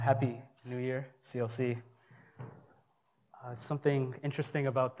Happy New Year, CLC. Something interesting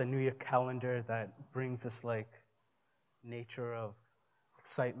about the New Year calendar that brings this nature of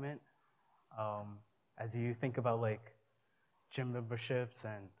excitement as you think about gym memberships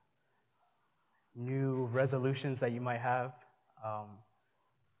and new resolutions that you might have.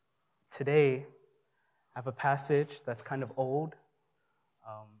 Today, I have a passage that's kind of old.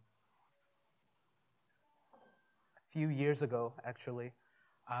 A few years ago, actually,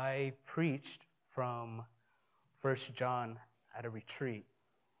 I preached from 1 John at a retreat.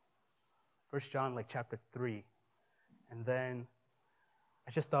 1 John, chapter 3. And then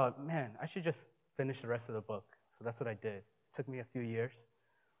I just thought, man, I should just finish the rest of the book. So that's what I did. It took me a few years,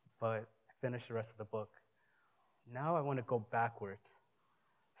 but I finished the rest of the book. Now I want to go backwards,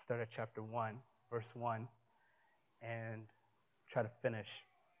 start at chapter 1, verse 1, and try to finish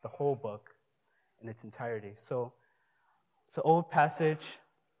the whole book in its entirety. So it's an old passage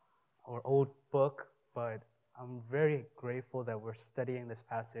or old book, but I'm very grateful that we're studying this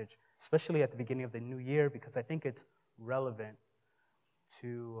passage, especially at the beginning of the new year, because I think it's relevant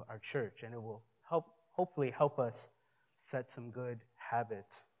to our church, and it will hopefully help us set some good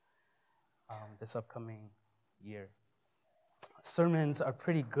habits this upcoming year. Sermons are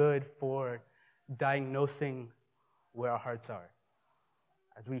pretty good for diagnosing where our hearts are.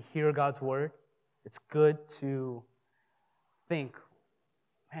 As we hear God's word, it's good to think,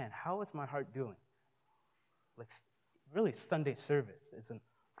 man, how is my heart doing? Really, Sunday service is a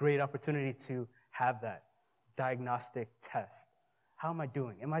great opportunity to have that diagnostic test. How am I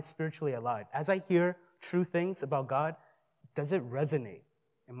doing? Am I spiritually alive? As I hear true things about God, does it resonate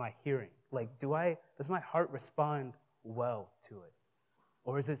in my hearing? Does my heart respond well to it?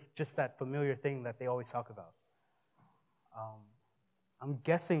 Or is it just that familiar thing that they always talk about? I'm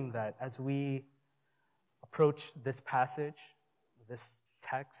guessing that as we approach this passage, this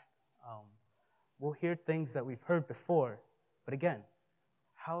text, we'll hear things that we've heard before, but again,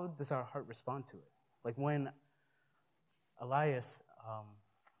 how does our heart respond to it? Like when Elias,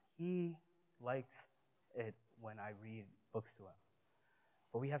 he likes it when I read books to him,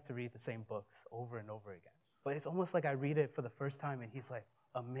 but we have to read the same books over and over again. But it's almost like I read it for the first time and he's like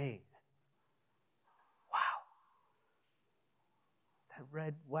amazed. Wow. That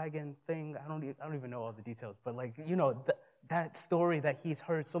red wagon thing, I don't even know all the details, but that story that he's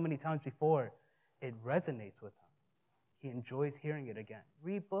heard so many times before, it resonates with him. He enjoys hearing it again.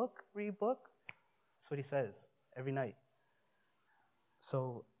 Read book. That's what he says every night.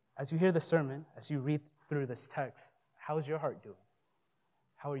 So as you hear the sermon, as you read through this text, how is your heart doing?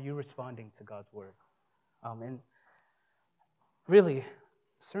 How are you responding to God's word? And really,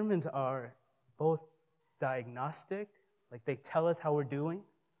 sermons are both diagnostic, like they tell us how we're doing,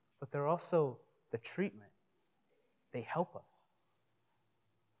 but they're also the treatment. They help us.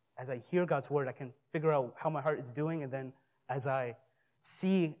 As I hear God's word, I can figure out how my heart is doing, and then as I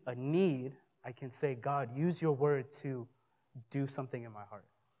see a need, I can say, God, use your word to do something in my heart.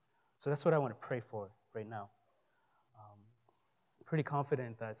 So that's what I want to pray for right now. I'm pretty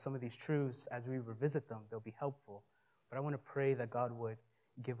confident that some of these truths, as we revisit them, they'll be helpful. But I want to pray that God would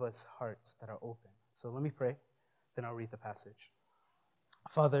give us hearts that are open. So let me pray, then I'll read the passage.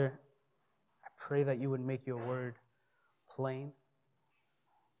 Father, I pray that you would make your word plain,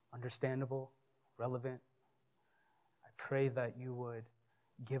 understandable, relevant. I pray that you would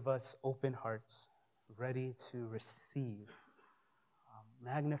give us open hearts, ready to receive.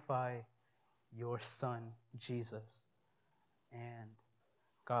 Magnify your Son, Jesus. And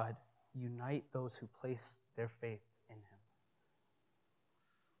God, unite those who place their faith in him.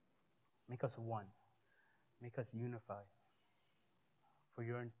 Make us one. Make us unified for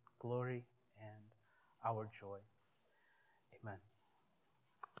your glory and our joy. Amen.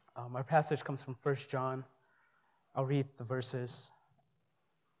 Our passage comes from 1 John. I'll read the verses,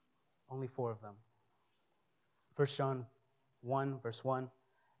 only 4 of them. 1 John 1, verse 1,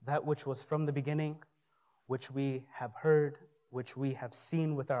 that which was from the beginning, which we have heard, which we have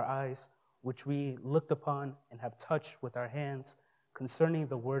seen with our eyes, which we looked upon and have touched with our hands, concerning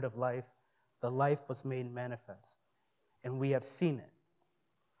the word of life, the life was made manifest. And we have seen it,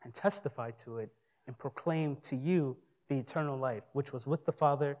 and testified to it, and proclaimed to you the eternal life, which was with the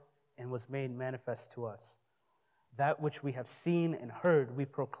Father and was made manifest to us. That which we have seen and heard, we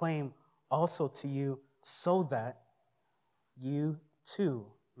proclaim also to you, so that you too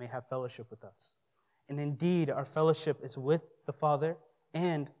may have fellowship with us. And indeed, our fellowship is with the Father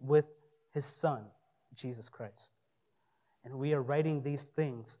and with his Son, Jesus Christ. And we are writing these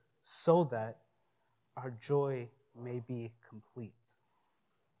things so that our joy may be complete.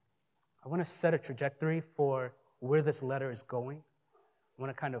 I want to set a trajectory for where this letter is going. I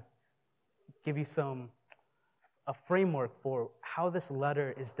want to kind of give you a framework for how this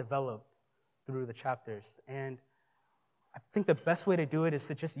letter is developed through the chapters. And I think the best way to do it is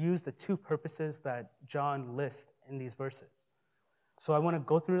to just use the two purposes that John lists in these verses. So I want to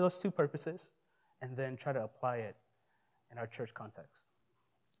go through those two purposes and then try to apply it in our church context.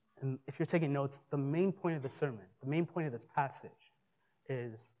 And if you're taking notes, the main point of the sermon, the main point of this passage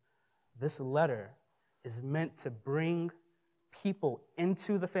is this letter is meant to bring people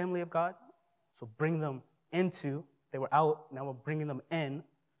into the family of God. So bring them into, they were out, now we're bringing them in,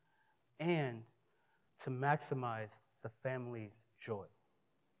 and to maximize the family's joy.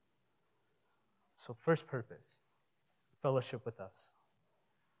 So first purpose, fellowship with us.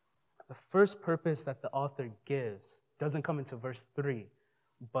 The first purpose that the author gives doesn't come into verse 3,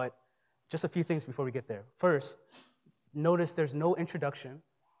 but just a few things before we get there. First, notice there's no introduction.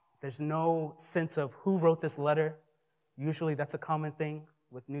 There's no sense of who wrote this letter. Usually that's a common thing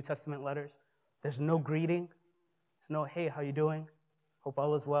with New Testament letters. There's no greeting. There's no, hey, how you doing? Hope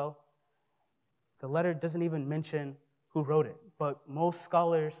all is well. The letter doesn't even mention who wrote it, but most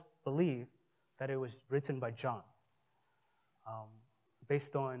scholars believe that it was written by John,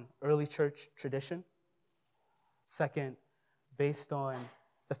 based on early church tradition. Second, based on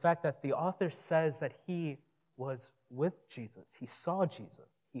the fact that the author says that he was with Jesus. He saw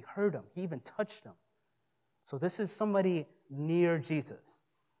Jesus. He heard him. He even touched him. So this is somebody near Jesus.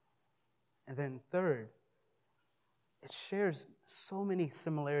 And then third, it shares so many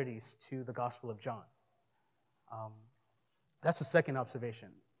similarities to the Gospel of John. That's the second observation.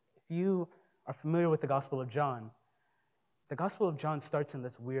 If you are familiar with the Gospel of John starts in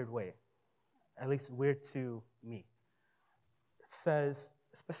this weird way, at least weird to me. It says,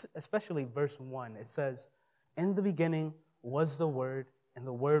 especially verse 1, it says, "In the beginning was the Word, and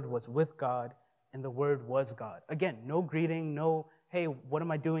the Word was with God, and the Word was God." Again, no greeting, no, hey, what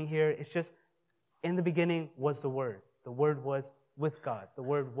am I doing here? It's just, in the beginning was the Word. The Word was with God. The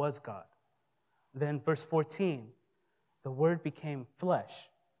Word was God. Then verse 14, "The Word became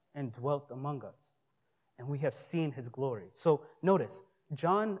flesh and dwelt among us, and we have seen his glory." So notice,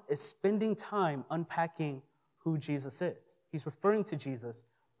 John is spending time unpacking who Jesus is. He's referring to Jesus,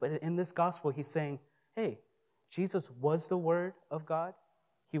 but in this gospel, he's saying, hey, Jesus was the Word of God.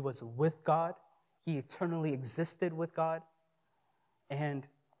 He was with God. He eternally existed with God. And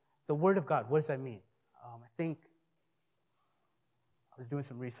the Word of God, what does that mean? I think I was doing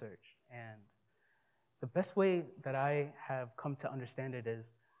some research, and the best way that I have come to understand it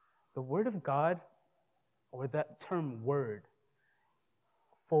is the Word of God, or that term word,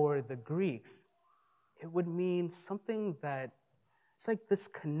 for the Greeks, it would mean something that, it's like this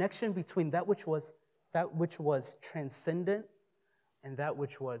connection between that which was transcendent and that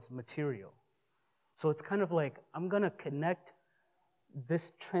which was material. So it's kind of like, I'm going to connect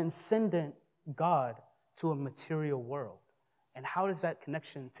this transcendent God to a material world. And how does that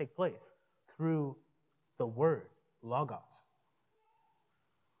connection take place? Through the Word, Logos.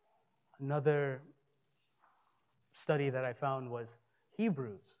 Another study that I found was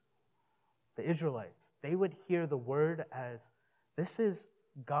Hebrews, the Israelites. They would hear the Word as, this is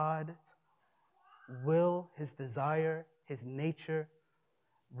God's will, his desire, his nature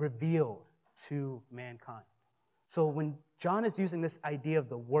revealed to mankind. So when John is using this idea of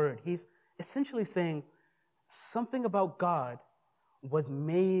the Word, he's essentially saying something about God was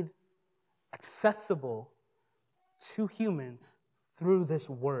made accessible to humans through this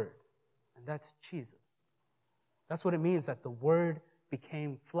Word, and that's Jesus. That's what it means that the Word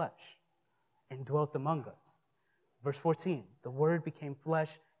became flesh and dwelt among us. Verse 14, the Word became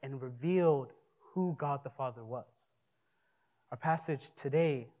flesh and revealed who God the Father was. Our passage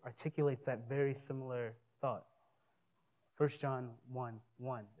today articulates that very similar thought. 1 John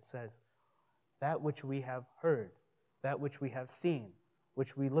 1:1, it says, "That which we have heard, that which we have seen,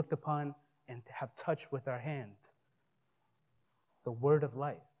 which we looked upon and have touched with our hands, the word of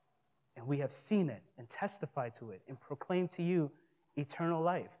life. And we have seen it and testified to it and proclaimed to you eternal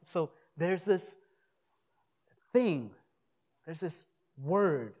life." So there's this thing, there's this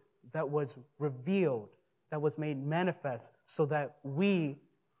word that was revealed, that was made manifest so that we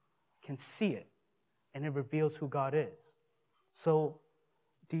can see it, and it reveals who God is. So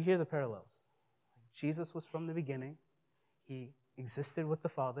do you hear the parallels? Jesus was from the beginning. He existed with the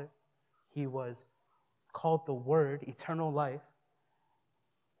Father. He was called the Word, eternal life.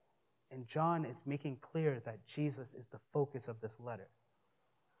 And John is making clear that Jesus is the focus of this letter.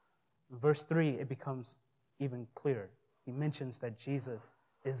 In verse 3, it becomes even clearer. He mentions that Jesus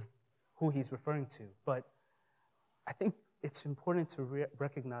is who he's referring to. But I think it's important to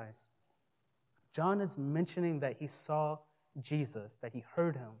recognize John is mentioning that he saw Jesus, that he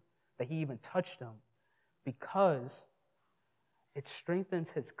heard him, that he even touched him, because it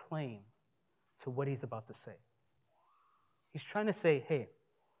strengthens his claim to what he's about to say. He's trying to say, hey,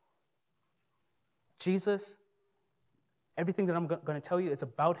 Jesus, everything that I'm going to tell you is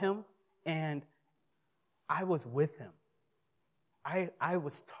about him, and I was with him. I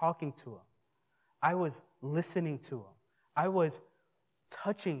was talking to him. I was listening to him. I was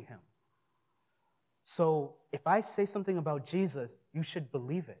touching him. So if I say something about Jesus, you should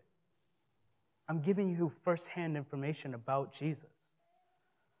believe it. I'm giving you firsthand information about Jesus.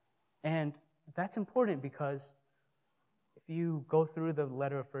 And that's important because if you go through the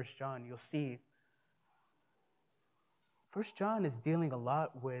letter of 1 John, you'll see 1 John is dealing a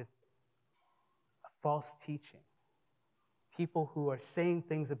lot with false teaching. People who are saying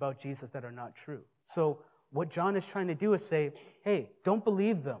things about Jesus that are not true. So what John is trying to do is say, hey, don't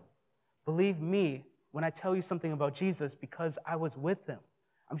believe them. Believe me when I tell you something about Jesus because I was with him.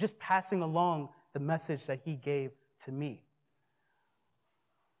 I'm just passing along the message that he gave to me.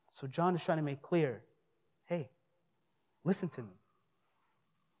 So John is trying to make clear, hey, listen to me.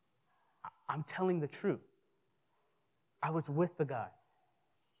 I'm telling the truth. I was with the guy.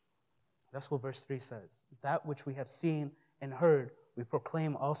 That's what verse 3 says. That which we have seen and heard, we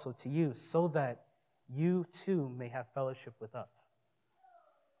proclaim also to you, so that you too may have fellowship with us.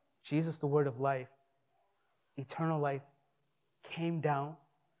 Jesus, the word of life, eternal life, came down,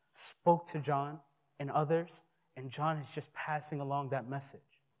 spoke to John and others, and John is just passing along that message.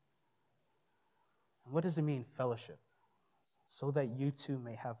 And what does it mean, fellowship? So that you too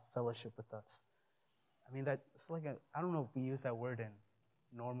may have fellowship with us. I mean, that's like I don't know if we use that word in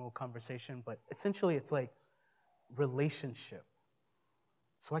normal conversation, but essentially it's like relationship.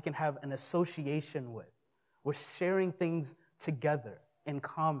 So I can have an association with. We're sharing things together in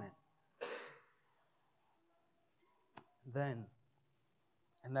common. Then,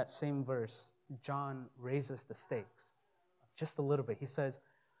 in that same verse, John raises the stakes just a little bit. He says,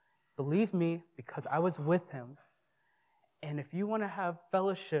 believe me because I was with him, and if you want to have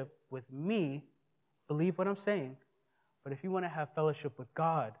fellowship with me, believe what I'm saying. But if you want to have fellowship with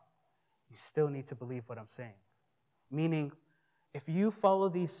God, you still need to believe what I'm saying. Meaning, if you follow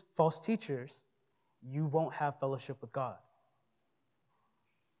these false teachers, you won't have fellowship with God.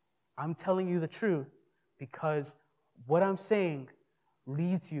 I'm telling you the truth because what I'm saying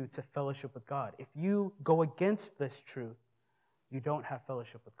leads you to fellowship with God. If you go against this truth, you don't have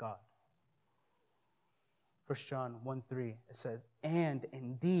fellowship with God. 1 John 1:3, it says, and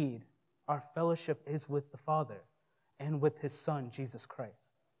indeed, our fellowship is with the Father and with his Son, Jesus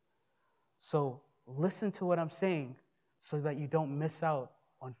Christ. So listen to what I'm saying so that you don't miss out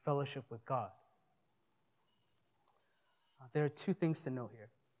on fellowship with God. There are two things to note here.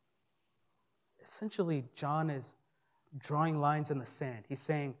 Essentially, John is drawing lines in the sand. He's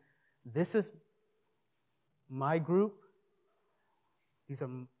saying, this is my group. These are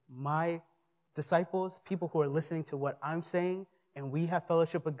my disciples, people who are listening to what I'm saying, and we have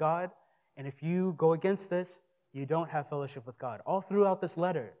fellowship with God. And if you go against this, you don't have fellowship with God. All throughout this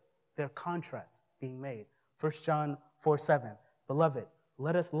letter, there are contrasts being made. 1 John 4:7, beloved,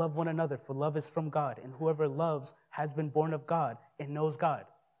 let us love one another, for love is from God, and whoever loves has been born of God and knows God.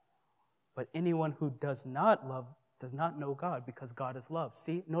 But anyone who does not love does not know God, because God is love.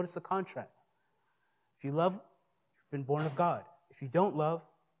 See, notice the contrast. If you love, you've been born of God. If you don't love,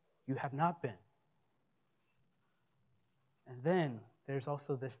 you have not been. And then there's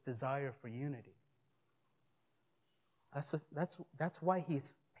also this desire for unity. That's why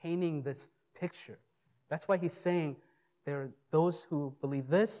he's painting this picture. That's why he's saying there are those who believe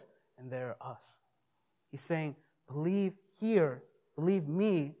this, and there are us. He's saying, believe here, believe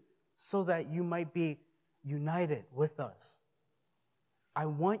me, so that you might be united with us. I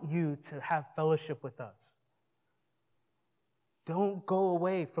want you to have fellowship with us. Don't go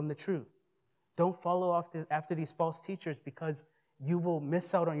away from the truth. Don't follow after these false teachers, because you will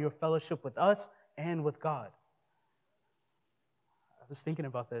miss out on your fellowship with us and with God. I was thinking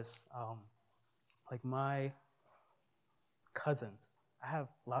about this. Like my cousins. I have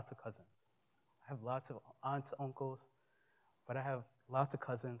lots of cousins. I have lots of aunts, uncles, but I have lots of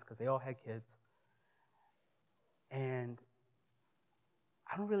cousins because they all had kids. And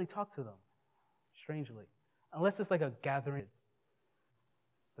I don't really talk to them, strangely, unless it's like a gathering.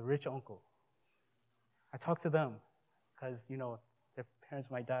 The rich uncle. I talk to them because, their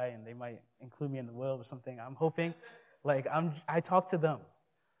parents might die and they might include me in the will or something. I'm hoping. I talk to them.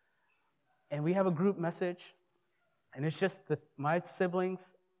 And we have a group message, and it's just my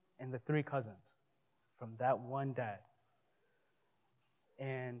siblings and the 3 cousins from that one dad.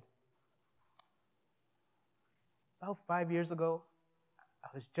 And about 5 years ago, I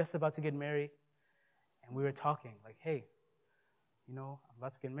was just about to get married, and we were talking, like, hey, I'm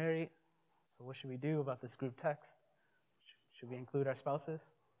about to get married, so what should we do about this group text? Should we include our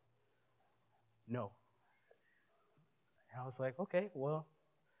spouses? No. And I was like, okay, well,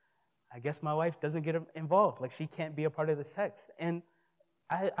 I guess my wife doesn't get involved. Like, she can't be a part of this text. And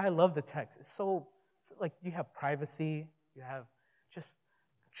I love the text. It's like, you have privacy, you have just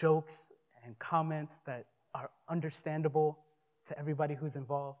jokes and comments that are understandable to everybody who's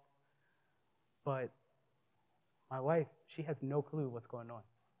involved. But my wife, she has no clue what's going on.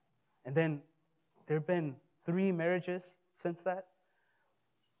 And then there have been 3 marriages since that.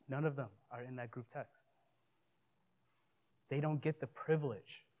 None of them are in that group text. They don't get the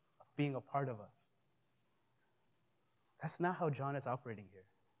privilege of being a part of us. That's not how John is operating here.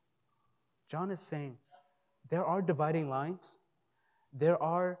 John is saying there are dividing lines. There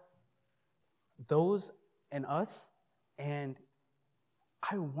are those and us, and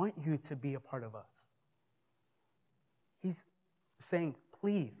I want you to be a part of us. He's saying,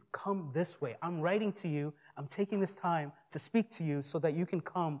 please come this way. I'm writing to you. I'm taking this time to speak to you so that you can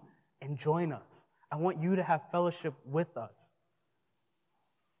come and join us. I want you to have fellowship with us.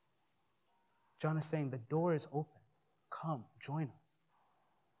 John is saying the door is open. Come, join us.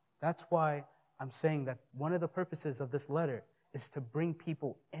 That's why I'm saying that one of the purposes of this letter is to bring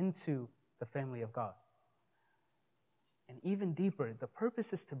people into the family of God. And even deeper, the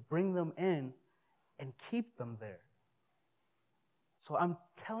purpose is to bring them in and keep them there. So I'm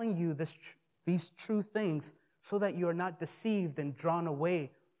telling you these true things so that you are not deceived and drawn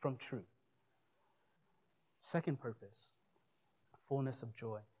away from truth. Second purpose, fullness of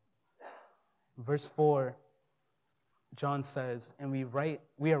joy. Verse 4, John says, and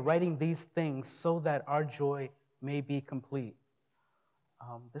we are writing these things so that our joy may be complete.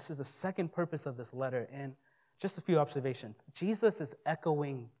 This is the second purpose of this letter, and just a few observations. Jesus is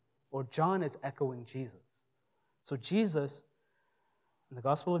echoing, or John is echoing Jesus. So Jesus, in the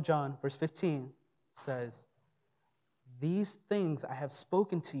Gospel of John, verse 15, says, these things I have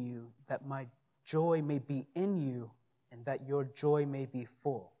spoken to you, that my joy may be in you, and that your joy may be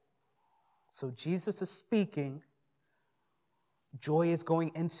full. So Jesus is speaking, joy is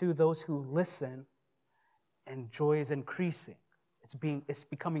going into those who listen, and joy is increasing. It's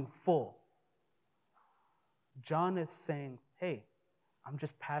becoming full. John is saying, hey, I'm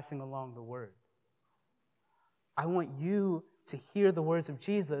just passing along the word. I want you to hear the words of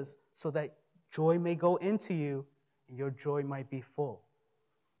Jesus so that joy may go into you and your joy might be full.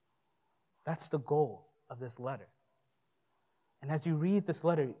 That's the goal of this letter. And as you read this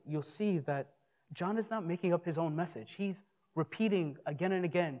letter, you'll see that John is not making up his own message. He's repeating again and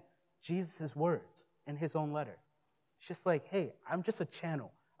again Jesus' words in his own letter. It's just like, hey, I'm just a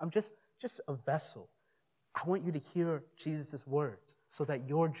channel. I'm just a vessel. I want you to hear Jesus' words so that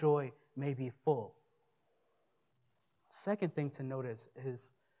your joy may be full. Second thing to notice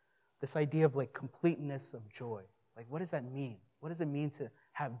is this idea of like completeness of joy. Like, what does that mean? What does it mean to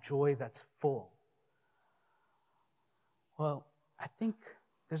have joy that's full? Well, I think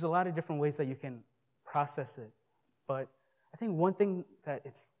there's a lot of different ways that you can process it. But I think one thing that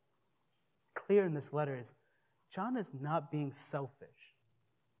it's clear in this letter is John is not being selfish.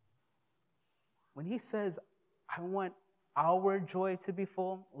 When he says, I want our joy to be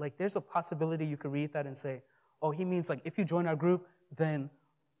full, like there's a possibility you could read that and say, oh, he means like if you join our group, then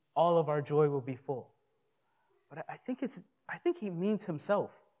all of our joy will be full. But I think he means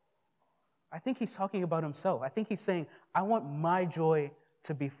himself. I think he's talking about himself. I think he's saying, I want my joy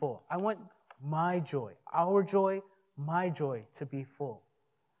to be full. I want my joy, our joy, my joy to be full.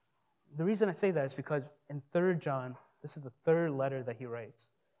 The reason I say that is because in 3 John, this is the 3rd letter that he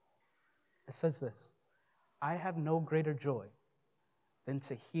writes. It says this, I have no greater joy than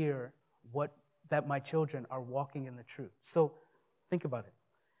to hear that my children are walking in the truth. So think about it.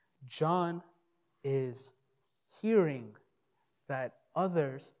 John is hearing that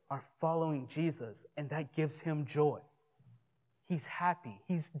others are following Jesus, and that gives him joy. He's happy.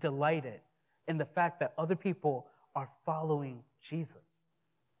 He's delighted in the fact that other people are following Jesus.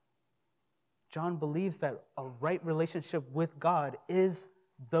 John believes that a right relationship with God is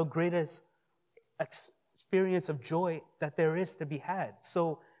the greatest experience of joy that there is to be had.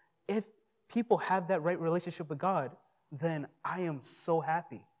 So if people have that right relationship with God, then I am so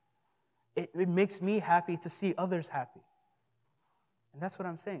happy. It makes me happy to see others happy. And that's what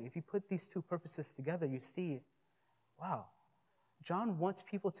I'm saying. If you put these two purposes together, you see, wow, John wants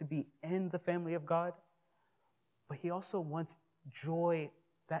people to be in the family of God, but he also wants joy,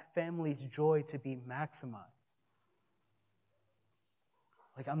 that family's joy, to be maximized.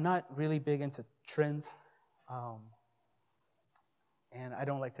 Like, I'm not really big into trends. Um, and I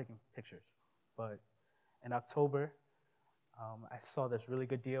don't like taking pictures. But in October, I saw this really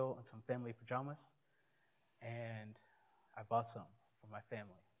good deal on some family pajamas, and I bought some for my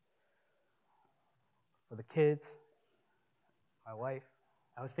family. For the kids, my wife,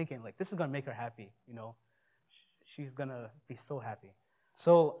 I was thinking, like, this is going to make her happy, you know. She's going to be so happy.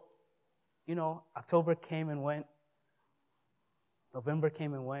 So, you know, October came and went. November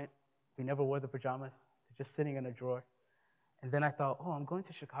came and went. We never wore the pajamas. They're just sitting in a drawer. And then I thought, oh, I'm going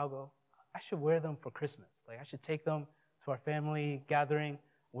to Chicago. I should wear them for Christmas. Like, I should take them to our family gathering,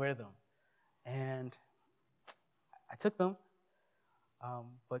 wear them. And I took them,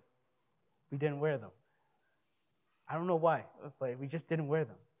 but we didn't wear them. I don't know why, but we just didn't wear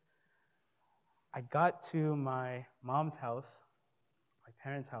them. I got to my mom's house, my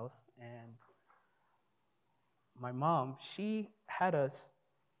parents' house, and my mom, she had us,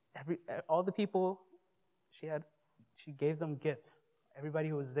 all the people, she gave them gifts. Everybody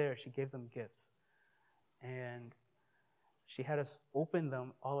who was there, she gave them gifts. And she had us open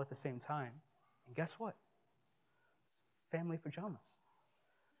them all at the same time. And guess what? Family pajamas.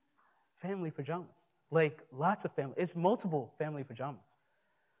 Family pajamas. Like, lots of family. It's multiple family pajamas.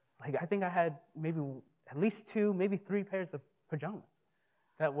 Like, I think I had maybe at least 2, maybe 3 pairs of pajamas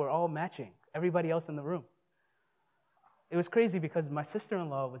that were all matching everybody else in the room. It was crazy because my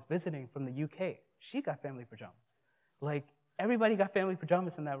sister-in-law was visiting from the UK. She got family pajamas. Like, everybody got family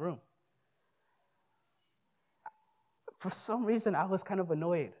pajamas in that room. For some reason, I was kind of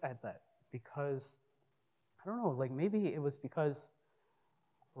annoyed at that because, I don't know, like maybe it was because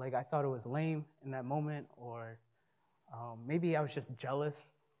like I thought it was lame in that moment, or maybe I was just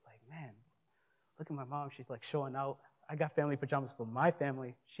jealous. Like, man, look at my mom. She's like showing out. I got family pajamas for my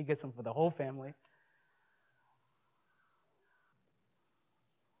family. She gets them for the whole family.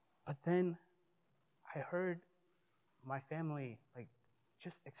 But then I heard my family like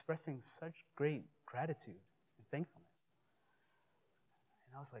just expressing such great gratitude and thankfulness.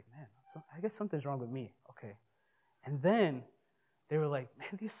 And I was like, man, I guess something's wrong with me. Okay. And then they were like, man,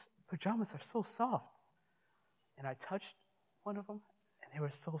 these pajamas are so soft. And I touched one of them, and they were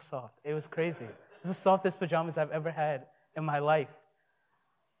so soft. It was crazy. It was the softest pajamas I've ever had in my life.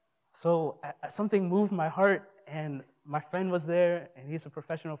 So something moved my heart, and my friend was there, and he's a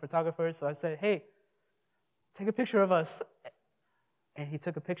professional photographer. So I said, hey, take a picture of us. And he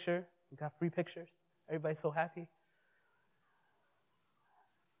took a picture. We got free pictures. Everybody's so happy.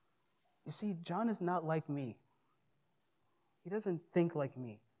 You see, John is not like me. He doesn't think like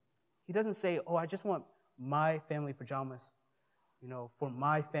me. He doesn't say, oh, I just want my family pajamas, you know, for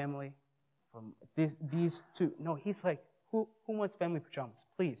my family, from these two. No, he's like, who wants family pajamas?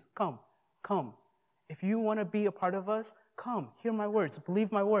 Please, come. If you want to be a part of us, come. Hear my words.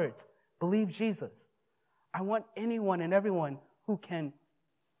 Believe my words. Believe Jesus. I want anyone and everyone who can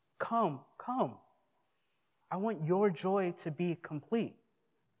come. I want your joy to be complete.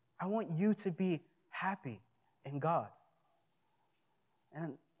 I want you to be happy in God.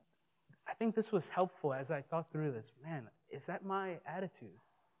 And I think this was helpful as I thought through this. Man, is that my attitude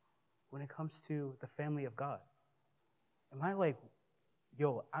when it comes to the family of God? Am I like,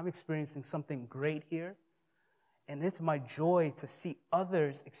 yo, I'm experiencing something great here, and it's my joy to see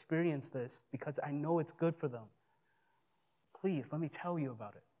others experience this because I know it's good for them. Please, let me tell you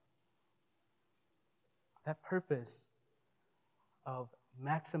about it. That purpose of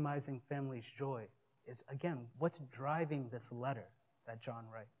maximizing family's joy is, again, what's driving this letter that John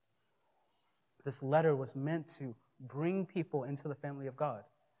writes. This letter was meant to bring people into the family of God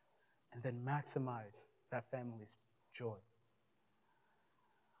and then maximize that family's joy.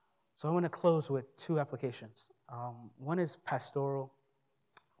 So I want to close with 2 applications. One is pastoral,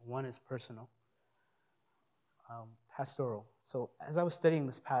 one is personal. Pastoral. So as I was studying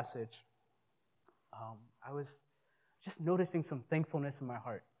this passage, I was just noticing some thankfulness in my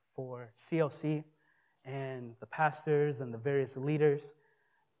heart for CLC and the pastors and the various leaders.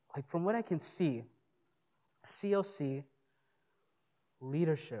 Like, from what I can see, CLC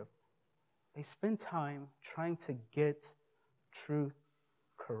leadership, they spend time trying to get truth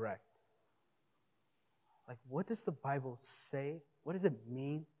correct. Like, what does the Bible say? What does it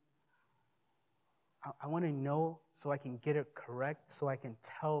mean? I want to know so I can get it correct, so I can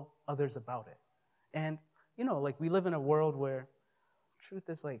tell others about it. And, you know, like, we live in a world where truth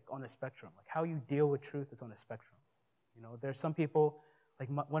is, like, on a spectrum. Like, how you deal with truth is on a spectrum. You know, there's some people, like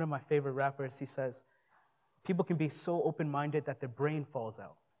one of my favorite rappers, he says, people can be so open-minded that their brain falls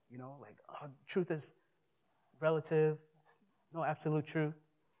out. You know, like, oh, truth is relative, it's no absolute truth,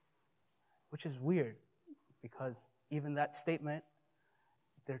 which is weird because even that statement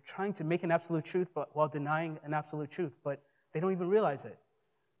they're trying to make an absolute truth while denying an absolute truth, but they don't even realize it.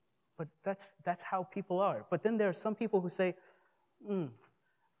 But that's how people are. But then there are some people who say, you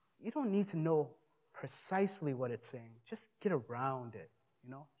don't need to know precisely what it's saying. Just get around it,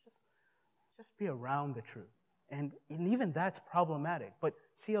 Just be around the truth. And even that's problematic. But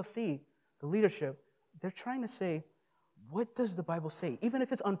CLC, the leadership, they're trying to say, what does the Bible say? Even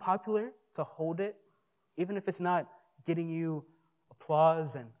if it's unpopular, to hold it, even if it's not getting you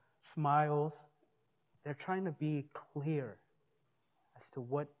applause and smiles, they're trying to be clear as to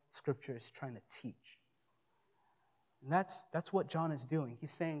what Scripture is trying to teach. And that's what John is doing.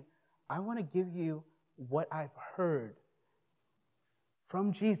 He's saying, I want to give you what I've heard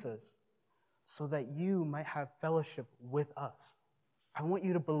from Jesus so that you might have fellowship with us. I want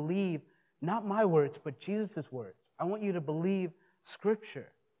you to believe not my words, but Jesus' words. I want you to believe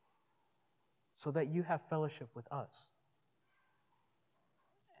Scripture so that you have fellowship with us.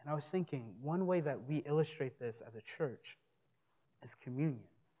 And I was thinking, one way that we illustrate this as a church is communion.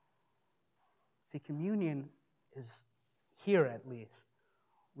 See, communion is, here at least,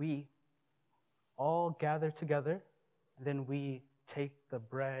 we all gather together, and then we take the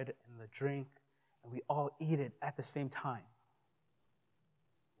bread and the drink, and we all eat it at the same time.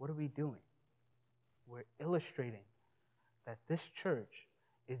 What are we doing? We're illustrating that this church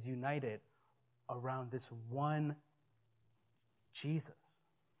is united around this one Jesus,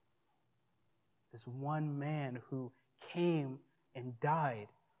 this one man who came and died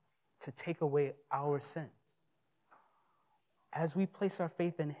to take away our sins. As we place our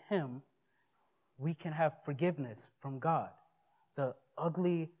faith in him, we can have forgiveness from God. The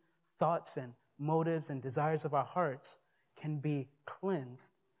ugly thoughts and motives and desires of our hearts can be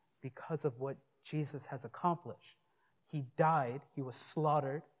cleansed because of what Jesus has accomplished. He died, he was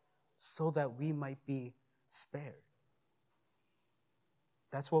slaughtered, so that we might be spared.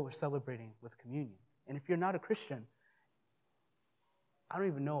 That's what we're celebrating with communion. And if you're not a Christian, I don't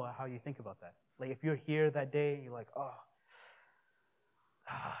even know how you think about that. Like, if you're here that day, and you're like,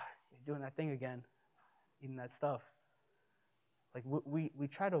 you're doing that thing again, eating that stuff. Like, we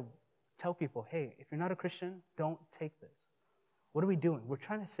try to tell people, hey, if you're not a Christian, don't take this. What are we doing? We're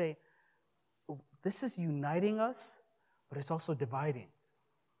trying to say, this is uniting us, but it's also dividing.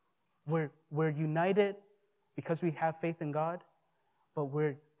 We're united because we have faith in God, but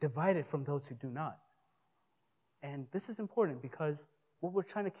we're divided from those who do not. And this is important because what we're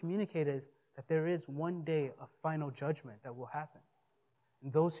trying to communicate is that there is one day of final judgment that will happen.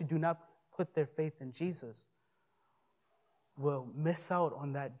 And those who do not put their faith in Jesus will miss out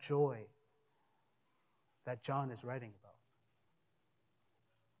on that joy that John is writing about.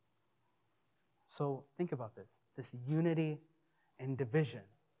 So think about this unity and division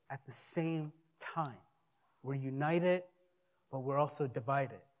at the same time. We're united, but we're also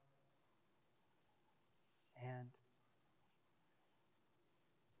divided. And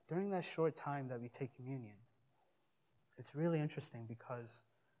during that short time that we take communion, it's really interesting because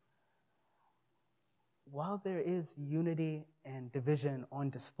while there is unity and division on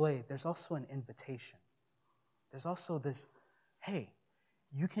display, there's also an invitation. There's also this, hey,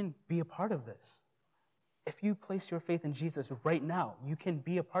 you can be a part of this. If you place your faith in Jesus right now, you can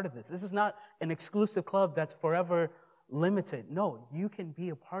be a part of this. This is not an exclusive club that's forever limited. No, you can be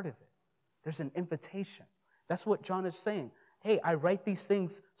a part of it. There's an invitation. That's what John is saying. Hey, I write these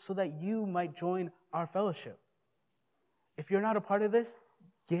things so that you might join our fellowship. If you're not a part of this,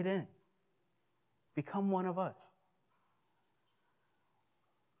 get in. Become one of us.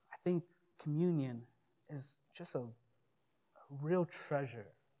 I think communion is just a real treasure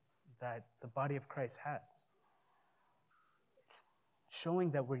that the body of Christ has. It's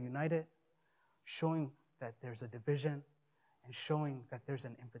showing that we're united, showing that there's a division, and showing that there's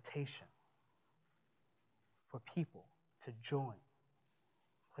an invitation for people to join,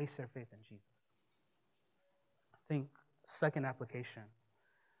 place their faith in Jesus. I think second application,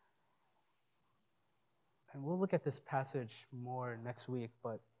 and we'll look at this passage more next week,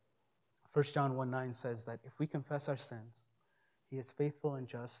 but 1 John 1:9 says that if we confess our sins, he is faithful and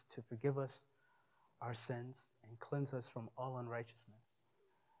just to forgive us our sins and cleanse us from all unrighteousness.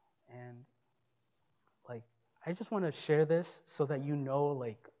 And I just want to share this so that you know,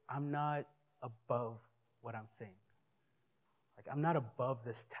 I'm not above what I'm saying. I'm not above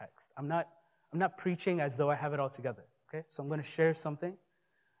this text. I'm not preaching as though I have it all together. Okay? So I'm going to share something,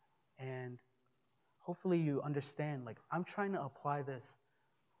 and hopefully you understand, I'm trying to apply this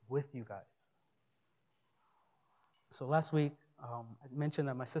with you guys. So last week, I mentioned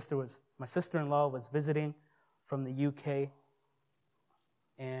that my sister-in-law was visiting from the UK,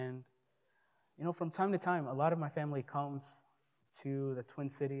 and from time to time, a lot of my family comes to the Twin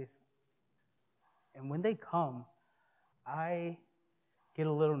Cities. And when they come, I get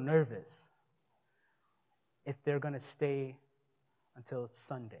a little nervous if they're going to stay until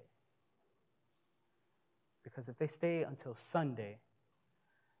Sunday. Because if they stay until Sunday,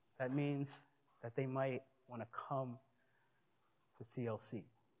 that means that they might want to come to CLC.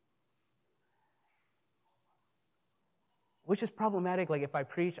 Which is problematic. Like if I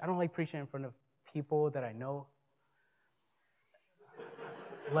preach, I don't like preaching in front of people that I know.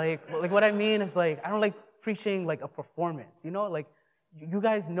 Like what I mean is like, I don't like preaching like a performance, you know? Like you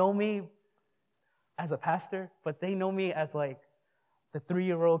guys know me as a pastor, but they know me as like the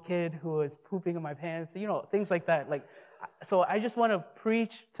 3-year-old kid who is pooping in my pants, you know, things like that. Like, so I just want to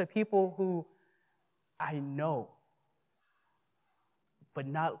preach to people who I know, but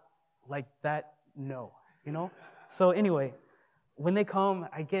not like that, no, you know? So anyway, when they come,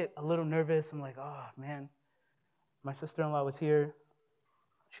 I get a little nervous. I'm like, oh, man. My sister-in-law was here.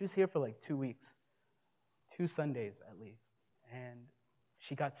 She was here for like 2 weeks, 2 Sundays at least. And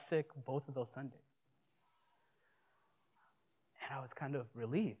she got sick both of those Sundays. And I was kind of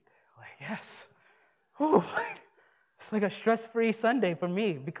relieved. Like, yes. Whew. It's like a stress-free Sunday for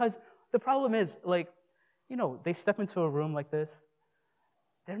me. Because the problem is, like, you know, they step into a room like this.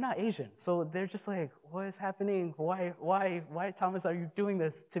 They're not Asian. So they're just like, what is happening? Why, Thomas, are you doing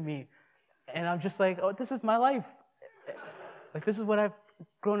this to me? And I'm just like, oh, this is my life. Like, this is what I've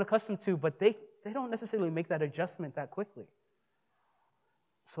grown accustomed to. But they don't necessarily make that adjustment that quickly.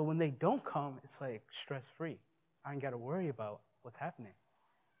 So when they don't come, it's like stress-free. I ain't got to worry about what's happening.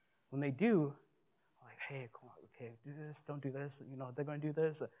 When they do, I'm like, hey, come on, okay, do this, don't do this. You know, they're going to do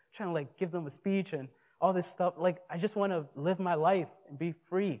this. I'm trying to, like, give them a speech and all this stuff. Like, I just want to live my life and be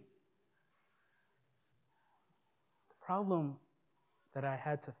free. The problem that I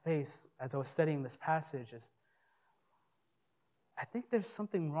had to face as I was studying this passage is I think there's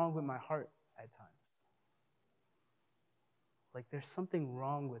something wrong with my heart at times. Like, there's something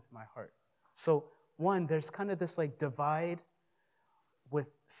wrong with my heart. So, one, there's kind of this, like, divide with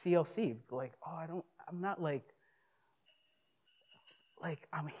CLC. Like, oh, I'm not like,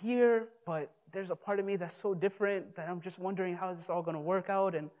 I'm here, but there's a part of me that's so different that I'm just wondering how is this all going to work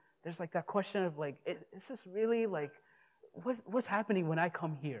out? And there's, like, that question of, like, is this really, like, what's happening when I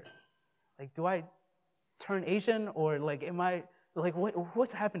come here? Like, do I turn Asian or, like, am I, like,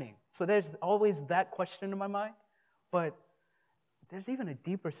 what's happening? So there's always that question in my mind. But there's even a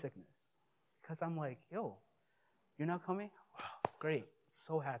deeper sickness because I'm like, yo, you're not coming? Wow, great,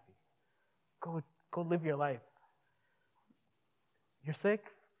 so happy. Go live your life. You're sick?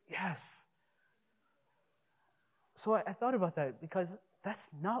 Yes. So I thought about that because that's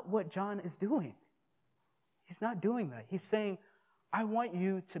not what John is doing. He's not doing that. He's saying, I want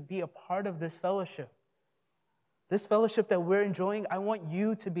you to be a part of this fellowship. This fellowship that we're enjoying, I want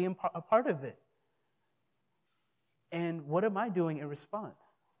you to be a part of it. And what am I doing in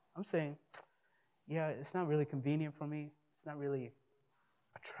response? I'm saying, yeah, it's not really convenient for me. It's not really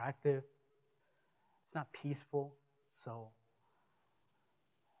attractive. It's not peaceful. So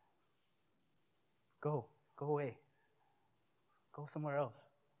go away. Go somewhere else.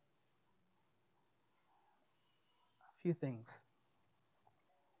 A few things.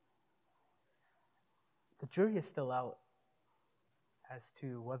 The jury is still out as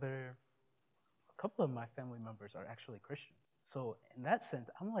to whether a couple of my family members are actually Christians. So in that sense,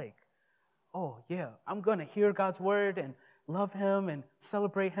 I'm like, oh yeah, I'm going to hear God's word and love him and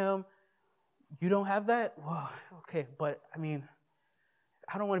celebrate him. You don't have that? Well, okay, but I mean,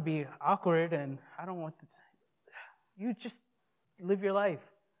 I don't want to be awkward and I don't want this. You just live your life.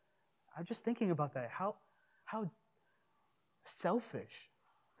 I'm just thinking about that, how selfish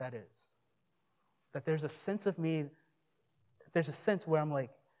that is. That there's a sense of me, there's a sense where I'm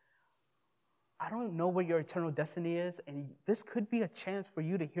like, I don't know what your eternal destiny is, and this could be a chance for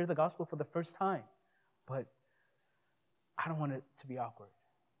you to hear the gospel for the first time, but I don't want it to be awkward.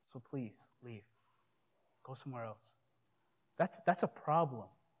 So please, leave. Go somewhere else. That's a problem.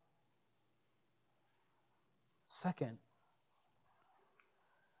 Second,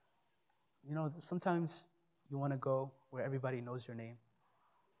 you know, sometimes you want to go where everybody knows your name.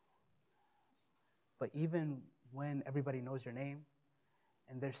 But even when everybody knows your name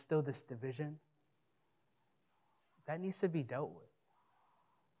and there's still this division, that needs to be dealt with.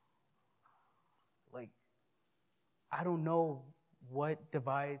 Like, I don't know what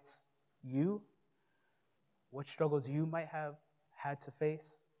divides you, what struggles you might have had to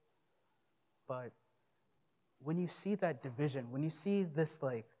face, but when you see that division, when you see this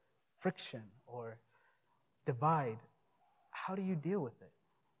like friction or divide, how do you deal with it?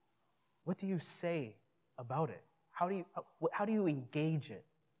 What do you say about it? How do you engage it?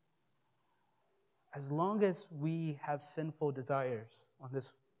 As long as we have sinful desires on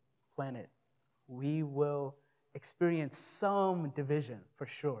this planet, we will experience some division for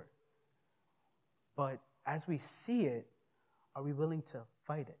sure. But as we see it, are we willing to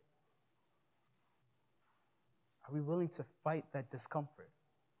fight it? Are we willing to fight that discomfort?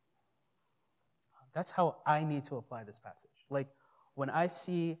 That's how I need to apply this passage. Like, when I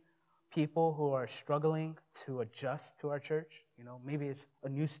see people who are struggling to adjust to our church, maybe it's a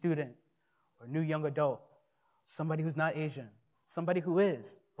new student or a new young adult, somebody who's not Asian, somebody who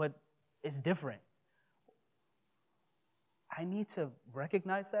is, but is different. I need to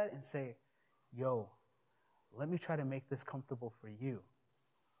recognize that and say, yo, let me try to make this comfortable for you.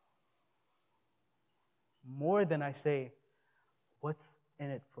 More than I say, what's in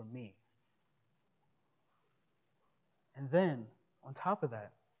it for me? And then, on top of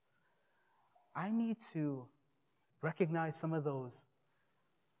that, I need to recognize some of those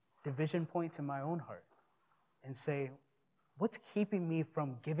division points in my own heart and say, what's keeping me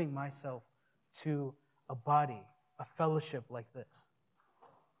from giving myself to a body, a fellowship like this?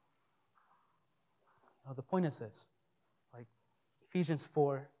 The point is this, like Ephesians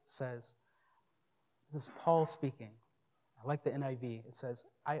 4 says, this is Paul speaking. I like the NIV. It says,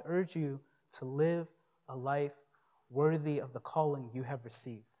 I urge you to live a life worthy of the calling you have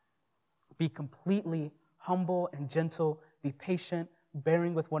received. Be completely humble and gentle. Be patient,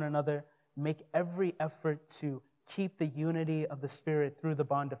 bearing with one another. Make every effort to keep the unity of the Spirit through the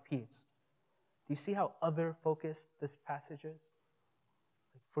bond of peace. Do you see how other-focused this passage is?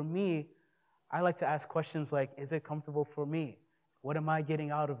 For me, I like to ask questions like, is it comfortable for me? What am I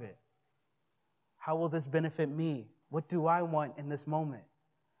getting out of it? How will this benefit me? What do I want in this moment?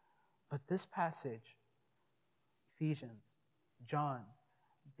 But this passage, Ephesians, John,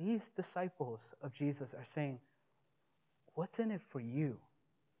 these disciples of Jesus are saying, what's in it for you?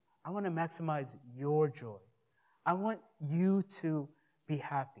 I want to maximize your joy. I want you to be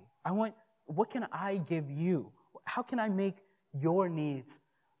happy. What can I give you? How can I make your needs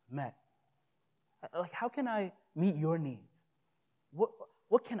met? Like, how can I meet your needs?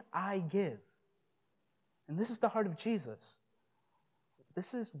 What can I give? And this is the heart of Jesus.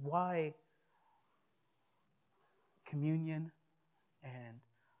 This is why communion and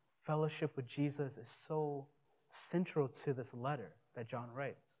fellowship with Jesus is so central to this letter that John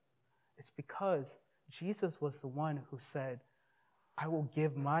writes. It's because Jesus was the one who said, I will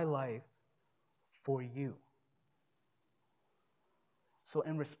give my life for you. So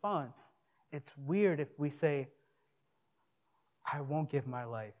in response, it's weird if we say, I won't give my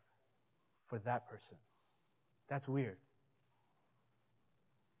life for that person. That's weird.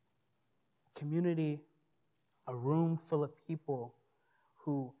 Community, a room full of people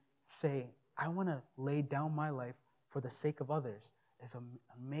who say, I want to lay down my life for the sake of others, is an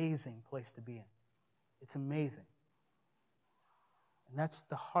amazing place to be in. It's amazing. And that's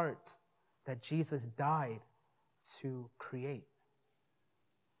the heart that Jesus died to create.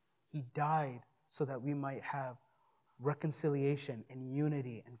 He died so that we might have reconciliation and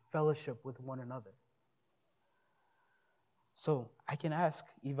unity and fellowship with one another. So I can ask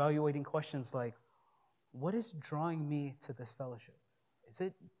evaluating questions like, what is drawing me to this fellowship? Is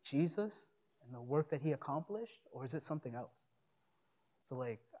it Jesus and the work that he accomplished, or is it something else? So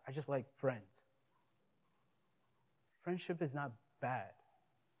like, I just like friends. Friendship is not bad,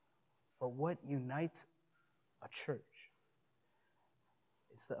 but what unites a church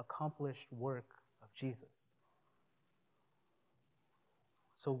is the accomplished work of Jesus.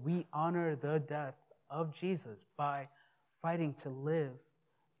 So we honor the death of Jesus by fighting to live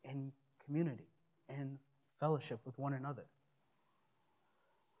in community, in fellowship with one another.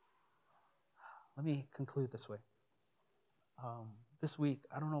 Let me conclude this way. This week,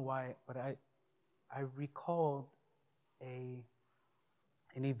 I don't know why, but I recalled an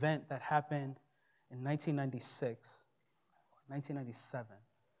event that happened in 1996, 1997.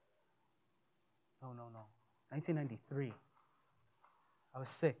 No, 1993. I was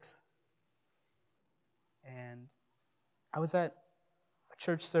 6. And I was at a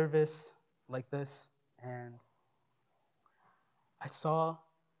church service like this, and I saw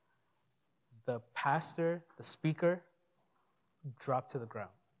the pastor, the speaker, drop to the ground.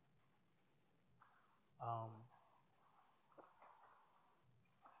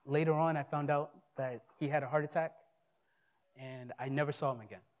 Later on, I found out that he had a heart attack, and I never saw him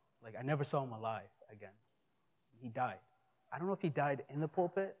again. Like, I never saw him alive again. He died. I don't know if he died in the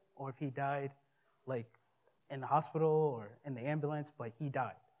pulpit or if he died, like, in the hospital or in the ambulance, but he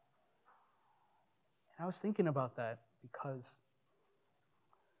died. And I was thinking about that because,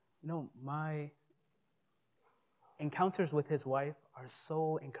 encounters with his wife are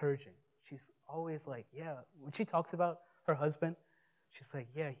so encouraging. She's always like, yeah, when she talks about her husband, she's like,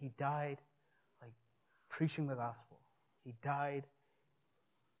 yeah, he died like preaching the gospel. He died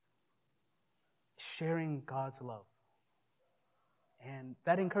sharing God's love. And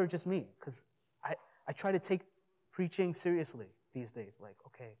that encourages me because I try to take preaching seriously these days. Like,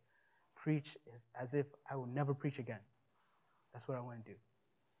 okay, preach as if I will never preach again. That's what I want to do.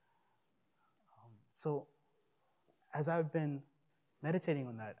 So as I've been meditating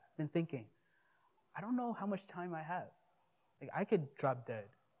on that, I've been thinking, I don't know how much time I have. Like, I could drop dead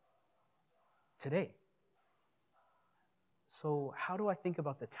today. So how do I think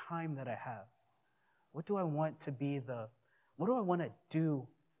about the time that I have? What do I want to do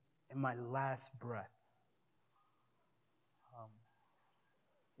in my last breath?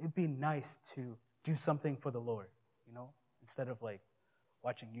 It'd be nice to do something for the Lord, instead of like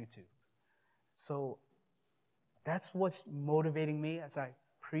watching YouTube. So that's what's motivating me as I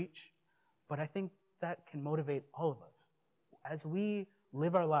preach. But I think that can motivate all of us. As we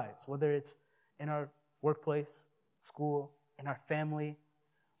live our lives, whether it's in our workplace, school, in our family,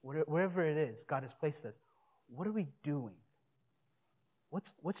 wherever it is God has placed us, what are we doing?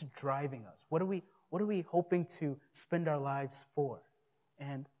 What's driving us? What are we hoping to spend our lives for?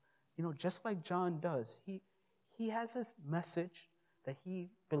 And just like John does, he has this message that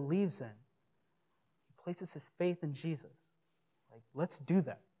he believes in. He places his faith in Jesus. Like, let's do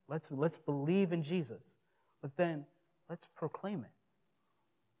that. Let's believe in Jesus. But then let's proclaim it.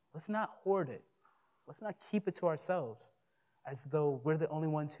 Let's not hoard it. Let's not keep it to ourselves as though we're the only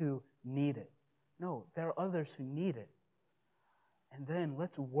ones who need it. No, there are others who need it. And then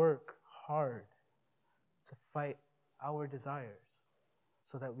let's work hard to fight our desires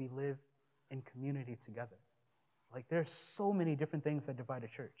so that we live in community together. Like, there's so many different things that divide a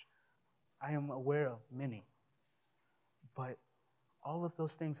church. I am aware of many. But all of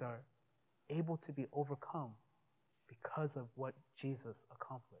those things are able to be overcome because of what Jesus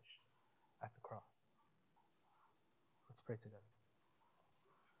accomplished at the cross. Let's pray together.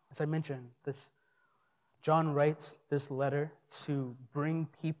 As I mentioned, John writes this letter to bring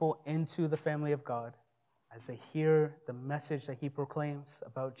people into the family of God. As they hear the message that he proclaims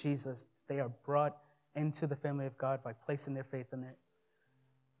about Jesus, they are brought into the family of God by placing their faith in it.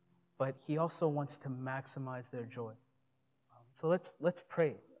 But he also wants to maximize their joy. So let's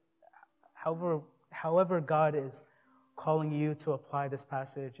pray. However God is calling you to apply this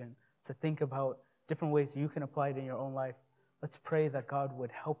passage and to think about different ways you can apply it in your own life, let's pray that God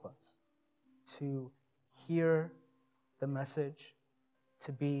would help us to hear the message,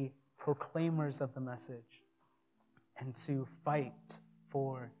 to be proclaimers of the message, and to fight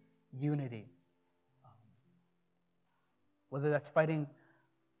for unity. Whether that's fighting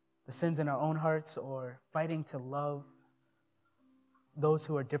the sins in our own hearts or fighting to love those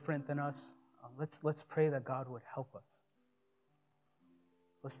who are different than us, let's pray that God would help us.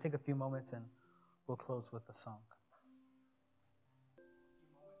 So let's take a few moments and we'll close with a song.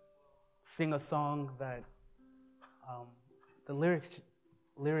 Sing a song that the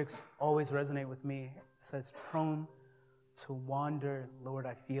lyrics always resonate with me. It says, prone to wander, Lord,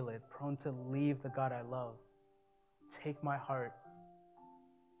 I feel it. Prone to leave the God I love. Take my heart,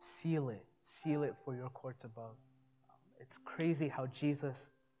 seal it for your courts above. It's crazy how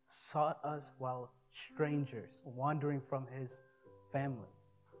Jesus sought us while strangers, wandering from his family.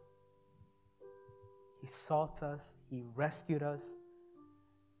 He sought us, he rescued us,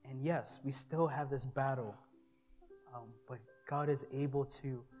 and yes, we still have this battle, but God is able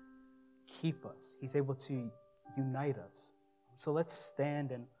to keep us. He's able to unite us. So let's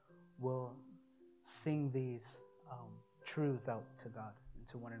stand and we'll sing these truths out to God and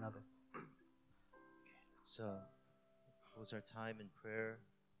to one another. Let's close our time in prayer.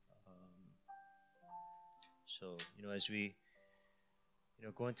 So, as we,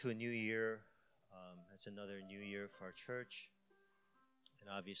 go into a new year, it's another new year for our church. And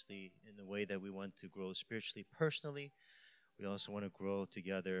obviously, in the way that we want to grow spiritually, personally, we also want to grow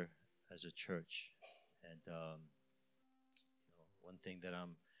together as a church. And, one thing that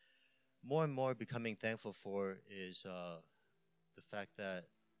I'm more and more becoming thankful for is the fact that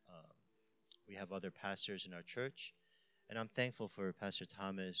we have other pastors in our church. And I'm thankful for Pastor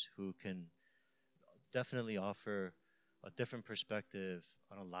Thomas, who can definitely offer a different perspective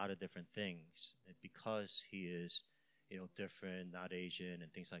on a lot of different things because he is, different, not Asian,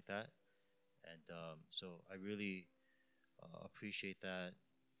 and things like that. And so I really appreciate that.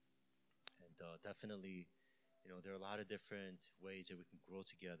 And definitely, there are a lot of different ways that we can grow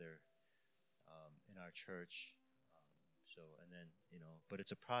together in our church. And then, but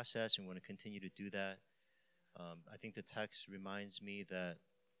it's a process, and we want to continue to do that. I think the text reminds me that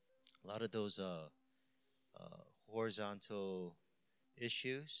a lot of those horizontal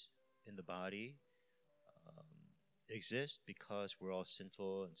issues in the body um, exist because we're all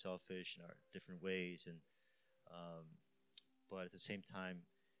sinful and selfish in our different ways, and um, but at the same time,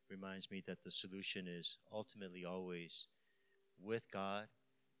 reminds me that the solution is ultimately always with God.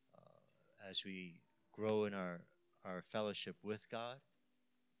 As we grow in our fellowship with God,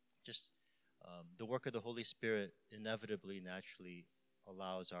 just the work of the Holy Spirit inevitably, naturally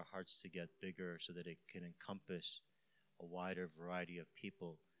allows our hearts to get bigger so that it can encompass a wider variety of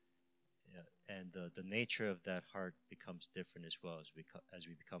people. And the nature of that heart becomes different as well as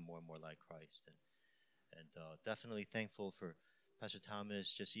we become more and more like Christ. And definitely thankful for Pastor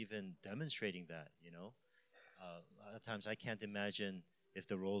Thomas just even demonstrating that, you know. A lot of times I can't imagine if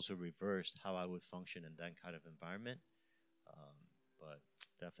the roles were reversed, how I would function in that kind of environment. But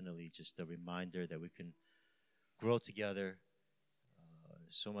definitely just a reminder that we can grow together.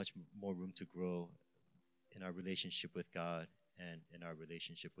 So much more room to grow in our relationship with God and in our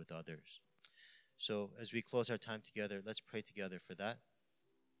relationship with others. So as we close our time together, let's pray together for that.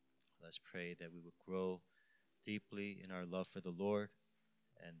 Let's pray that we would grow deeply in our love for the Lord,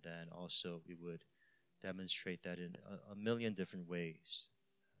 and then also we would demonstrate that in a million different ways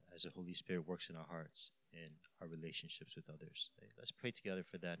as the Holy Spirit works in our hearts, in our relationships with others. Let's pray together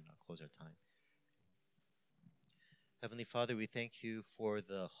for that, and I'll close our time. Heavenly Father, we thank you for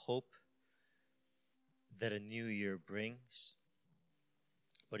the hope that a new year brings.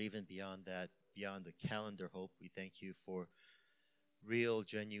 But even beyond that, beyond the calendar hope, we thank you for real,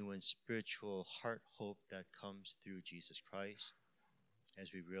 genuine, spiritual heart hope that comes through Jesus Christ,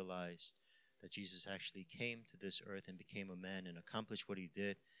 as we realize that Jesus actually came to this earth and became a man and accomplished what he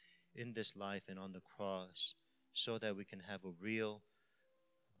did in this life and on the cross, so that we can have a real,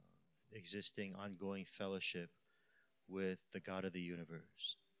 existing, ongoing fellowship with the God of the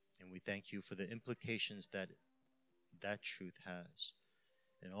universe. And we thank you for the implications that that truth has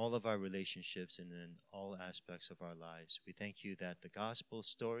in all of our relationships and in all aspects of our lives. We thank you that the gospel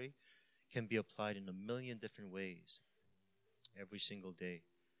story can be applied in a million different ways every single day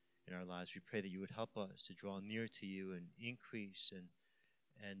in our lives. We pray that you would help us to draw near to you and increase and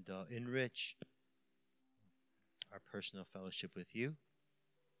enrich our personal fellowship with you.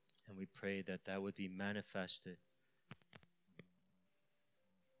 And we pray that that would be manifested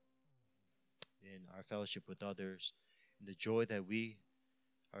in our fellowship with others, in the joy that we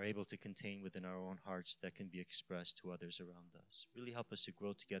are able to contain within our own hearts that can be expressed to others around us. Really help us to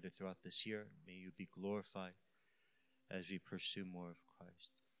grow together throughout this year. May you be glorified as we pursue more of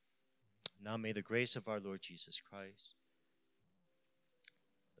Christ. Now may the grace of our Lord Jesus Christ,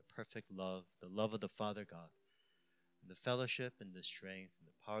 the perfect love, the love of the Father God, and the fellowship and the strength and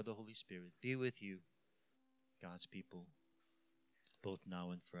the power of the Holy Spirit be with you, God's people, both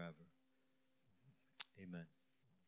now and forever. Amen.